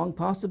strong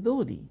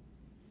possibility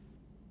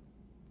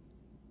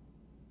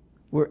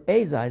where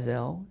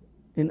Azazel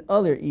and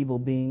other evil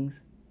beings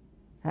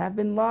have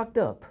been locked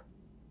up.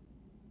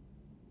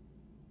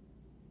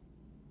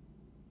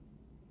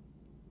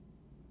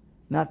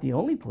 Not the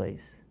only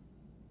place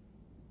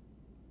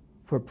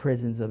for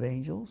prisons of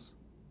angels.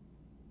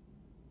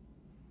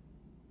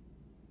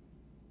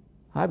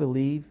 I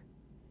believe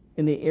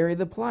in the area of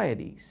the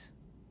Pleiades,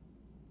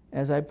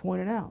 as I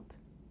pointed out.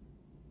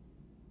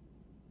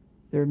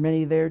 There are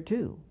many there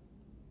too.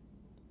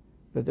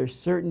 But there's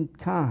certain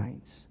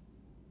kinds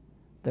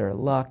that are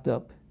locked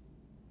up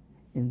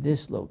in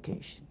this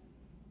location.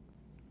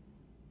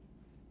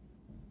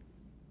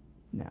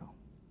 Now,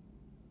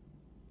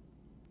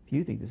 if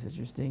you think this is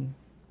interesting,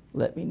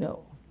 let me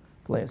know.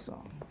 Play a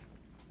song.